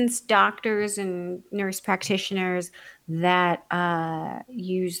licensed doctors and nurse practitioners that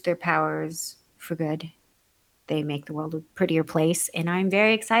use their powers for good. They make the world a prettier place, and I'm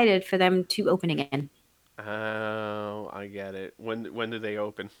very excited for them to open again. Oh, I get it. When do they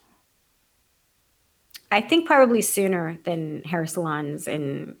open? I think probably sooner than hair salons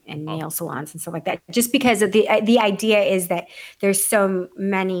and Oh, nail salons and stuff like that. Just because of the idea is that there's so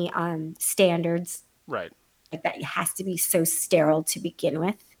many standards right. like that. It has to be so sterile to begin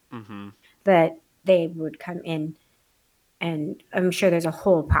with Mm-hmm. that they would come in, and I'm sure there's a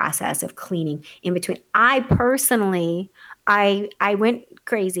whole process of cleaning in between. I personally, I went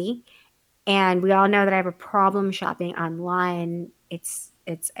crazy, and we all know that I have a problem shopping online.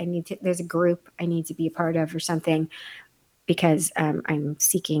 I need to, there's a group I need to be a part of or something, because I'm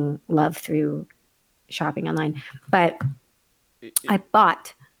seeking love through shopping online. But I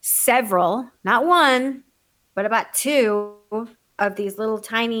bought several, not one, but about two of these little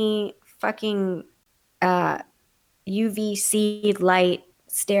tiny fucking UVC light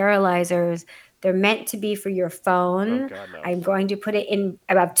sterilizers. They're meant to be for your phone. Oh God, no. I'm going to put it in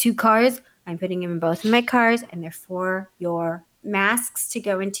about 2 cars. I'm putting them in both of my cars, and they're for your masks to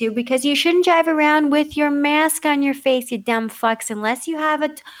go into, because you shouldn't drive around with your mask on your face, you dumb fucks, unless you have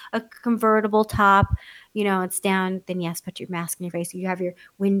a convertible top, it's down, then yes, put your mask on your face. You have your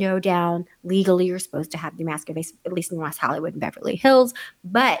window down. Legally, you're supposed to have your mask on your face, at least in West Hollywood and Beverly Hills.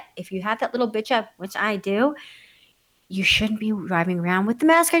 But if you have that little bitch up, which I do, you shouldn't be driving around with the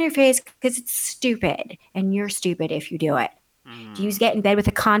mask on your face, because it's stupid, and you're stupid if you do it. Do you get in bed with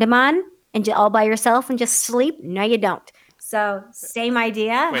a condom on and all by yourself and just sleep? No, you don't. So same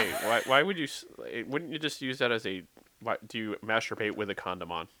idea. Wait, why would you? Wouldn't you just use that as a? Why do you masturbate with a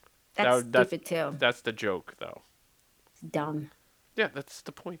condom on? That's stupid too. That's the joke, though. It's dumb. Yeah, that's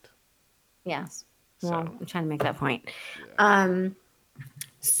the point. Yes. Well, I'm trying to make that point. Yeah.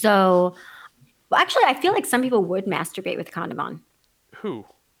 So, well, actually, I feel like some people would masturbate with a condom on. Who?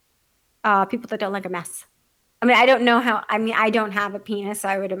 People that don't like a mess. I mean, I don't know how. I mean, I don't have a penis.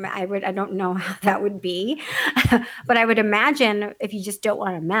 I don't know how that would be, but I would imagine if you just don't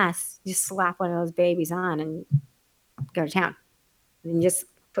want a mess, you just slap one of those babies on and go to town. And you just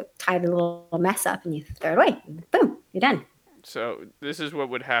tie the little mess up and you throw it away. Boom, you're done. So this is what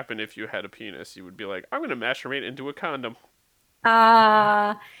would happen if you had a penis. You would be like, I'm going to masturbate into a condom.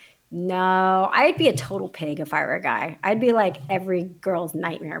 No, I'd be a total pig if I were a guy. I'd be like every girl's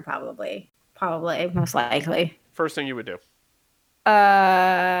nightmare, probably, most likely. First thing you would do?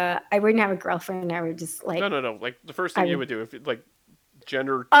 I wouldn't have a girlfriend. I would just like. No. Like the first thing you would do if like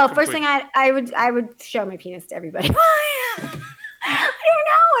gender. Oh, first thing I would show my penis to everybody. I don't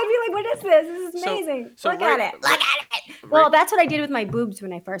know. I'd be like, what is this? This is amazing. Look at it. Well, that's what I did with my boobs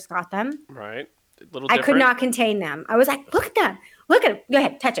when I first got them. Right. I could not contain them. I was like, look at them. Look at them. Go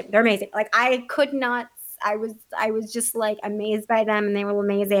ahead, touch them. They're amazing. Like I could not. I was just like amazed by them, and they were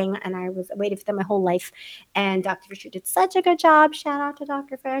amazing, and I was waiting for them my whole life. And Dr. Fisher did such a good job. Shout out to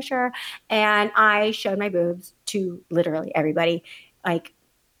Dr. Fisher. And I showed my boobs to literally everybody, like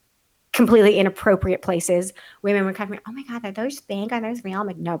completely inappropriate places. Women would come to me, oh my God, are those fake? Are those real? I'm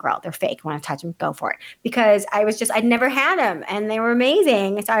like, no, girl, they're fake. Want to touch them? Go for it. Because I'd never had them, and they were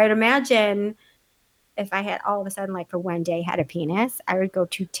amazing. So I would imagine if I had all of a sudden, like for one day, had a penis, I would go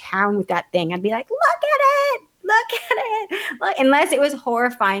to town with that thing. I'd be like, look at it. Look, unless it was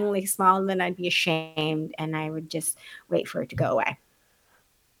horrifyingly small, then I'd be ashamed, and I would just wait for it to go away.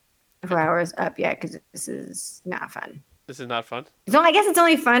 4 hours up, yeah, because this is not fun. This is not fun? So I guess it's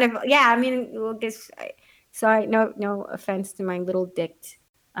only fun if, yeah, I mean, we'll guess, sorry, no offense to my little dicked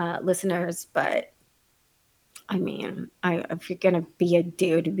listeners, but I mean, if you're going to be a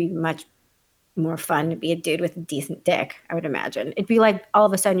dude, it'd be much more fun to be a dude with a decent dick, I would imagine. It'd be like all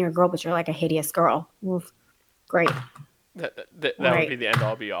of a sudden you're a girl, but you're like a hideous girl. Oof. Great. That would be the end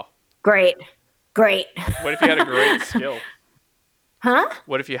all be all. Great. What if you had a great skill? Huh?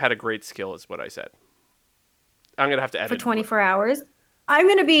 What if you had a great skill is what I said. I'm going to have to edit. For 24 hours? I'm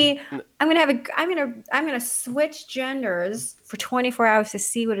going to switch genders for 24 hours to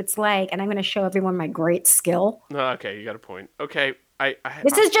see what it's like, and I'm going to show everyone my great skill. No, okay, you got a point. Okay.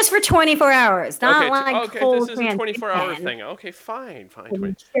 This is just for 24 hours, not this is a 24-hour thing. Okay, fine.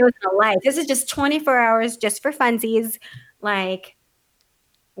 This is just 24 hours just for funsies. Like,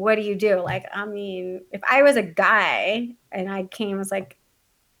 what do you do? Like, I mean, if I was a guy and I came as like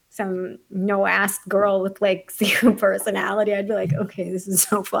some no-ass girl with like zero personality, I'd be like, okay, this is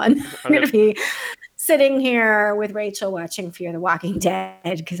so fun. I'm going to be sitting here with Rachel watching Fear the Walking Dead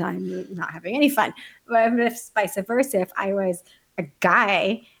because I'm not having any fun. But if vice versa, if I was a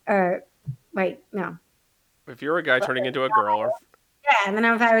guy, or wait, no. If you're a guy turning into a girl, or Yeah, and then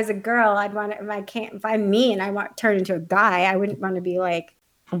if I was a girl, I'd want to, if I'm me and I want to turn into a guy, I wouldn't want to be like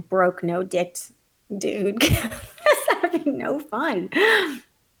a broke, no dick dude. That would be no fun. I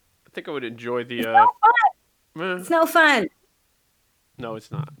think I would enjoy the. It's no fun. No,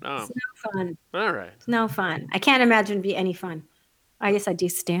 it's not. Oh. It's no fun. All right. It's no fun. I can't imagine it'd be any fun. I guess I do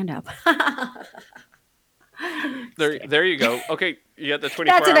stand up. There you go. Okay, you got the 24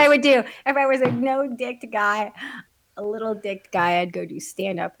 That's what hours. I would do if I was a no dick guy, a little dick guy. I'd go do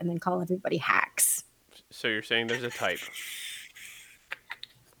stand up and then call everybody hacks. So you're saying there's a type?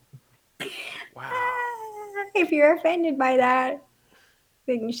 Wow. If you're offended by that,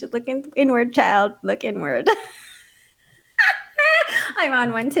 then you should look inward, child. Look inward. I'm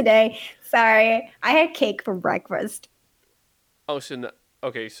on one today. Sorry, I had cake for breakfast. Oh, so no,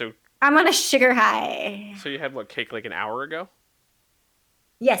 okay, so I'm on a sugar high. you had what, cake like an hour ago?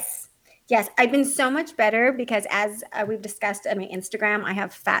 Yes. I've been so much better because as we've discussed on my Instagram, I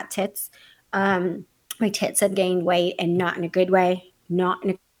have fat tits. My tits have gained weight and not in a good way.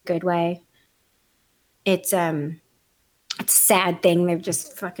 It's a sad thing. They're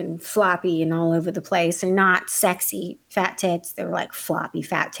just fucking floppy and all over the place. They're not sexy fat tits. They're like floppy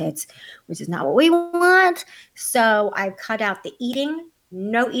fat tits, which is not what we want. So I've cut out the eating.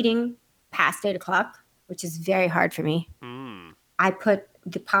 No eating past 8 o'clock, which is very hard for me. I put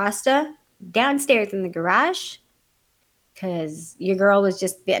the pasta downstairs in the garage because your girl was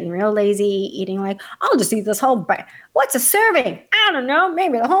just getting real lazy, eating like, I'll just eat this whole bag. What's a serving? I don't know,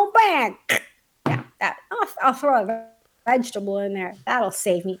 maybe the whole bag. Yeah, I'll throw a vegetable in there. That'll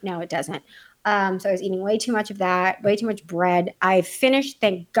save me. No, it doesn't. So I was eating way too much of that, way too much bread. I finished,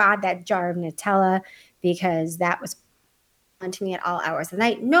 thank God, that jar of Nutella because that was to me at all hours of the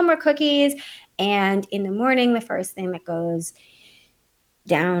night. No more cookies. And in the morning, the first thing that goes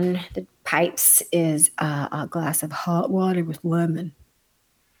down the pipes is a glass of hot water with lemon,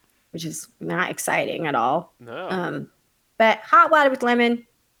 which is not exciting at all. No. But hot water with lemon,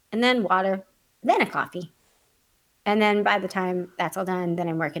 and then water, then a coffee. And then by the time that's all done, then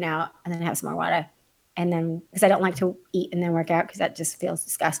I'm working out, and then I have some more water. And then, because I don't like to eat and then work out because that just feels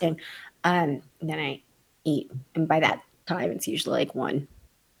disgusting. And then I eat, and by that time it's usually like 1.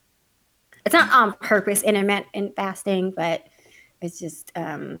 It's not on purpose intermittent fasting, but it's just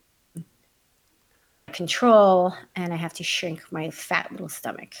control, and I have to shrink my fat little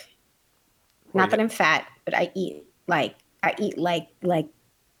stomach. Not that I'm fat, but I eat like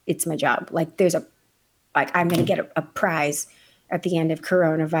it's my job. Like I'm gonna get a prize at the end of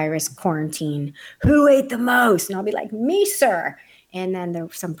coronavirus quarantine. Who ate the most? And I'll be like, me, sir. And then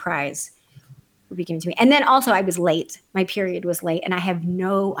there's some prize will be given to me. And then also I was late. My period was late, and I have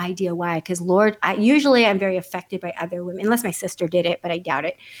no idea why. Because Lord, usually I'm very affected by other women, unless my sister did it, but I doubt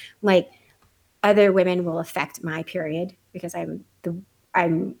it. Like other women will affect my period because I'm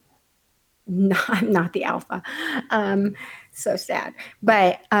not the alpha. So sad.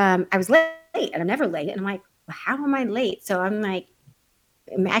 But I was late, and I'm never late. And I'm like, well, how am I late? So I'm like,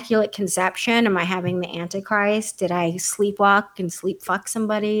 Immaculate Conception. Am I having the Antichrist? Did I sleepwalk and sleep fuck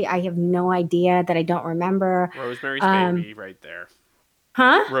somebody? I have no idea that I don't remember. Rosemary's Baby right there.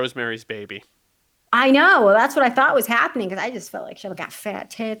 Huh? Rosemary's Baby. I know. Well, that's what I thought was happening because I just felt like shit. I got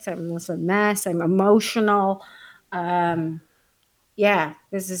fat tits. I'm a mess. I'm emotional. Yeah,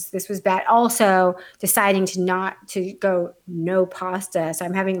 this was bad. Also, deciding to go no pasta. So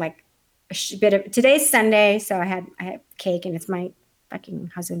I'm having like a bit of. Today's Sunday, so I had cake, and it's my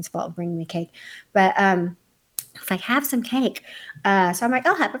fucking husband's fault bringing me cake. But it's like, have some cake. So I'm like,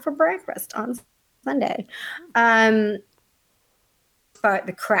 I'll have it for breakfast on Sunday. But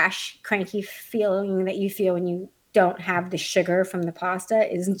the cranky feeling that you feel when you don't have the sugar from the pasta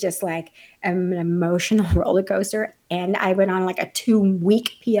is just like an emotional roller coaster. And I went on like a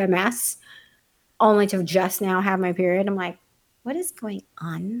 2-week PMS only to just now have my period. I'm like, what is going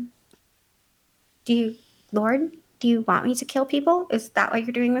on? Lord, do you want me to kill people? Is that why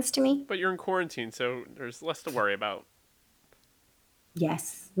you're doing this to me? But you're in quarantine, so there's less to worry about.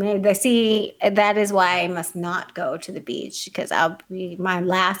 Yes. See, that is why I must not go to the beach because my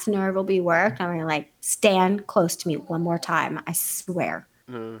last nerve will be worked. I'm going to like stand close to me one more time. I swear.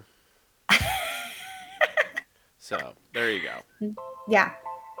 So there you go. Yeah.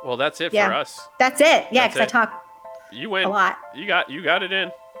 Well, that's it for us. That's it. Yeah, because I talk you win. A lot. You got it in.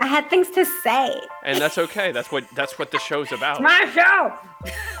 I had things to say. And that's okay. That's what the show's about. It's my show.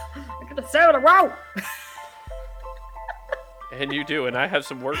 I got to say what I wrote. And you do, and I have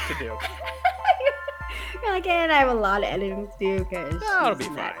some work to do. You're like, and I have a lot of editing to do. No, it'll be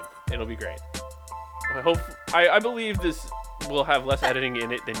fine. It'll be great. I believe this will have less editing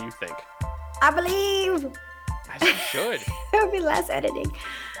in it than you think. I believe. As you should. There would be less editing.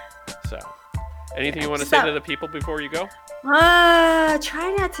 So, anything you want to say to the people before you go?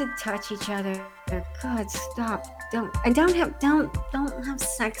 Try not to touch each other. God, stop. Don't have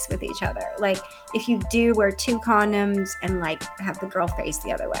sex with each other. Like, if you do, wear 2 condoms and like have the girl face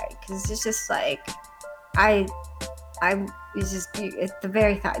the other way, because it's just like, it's the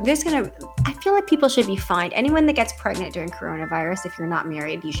very thought. I feel like people should be fined. Anyone that gets pregnant during coronavirus, if you're not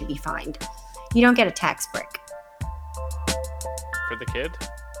married, you should be fined. You don't get a tax break. For the kid?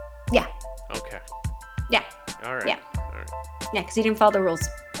 Yeah. Okay. Yeah. All right. Yeah. All right. Yeah, because you didn't follow the rules.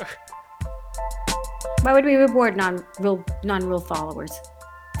 Why would we reward non-rule followers?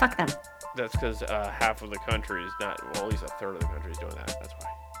 Fuck them. That's because half of the country is not, well, at least a third of the country is doing that. That's why.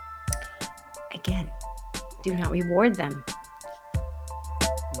 Again, do not reward them.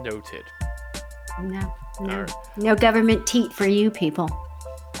 Noted. No. Right. No government teat for you people.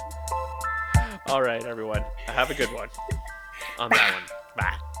 All right, everyone. Have a good one on that one.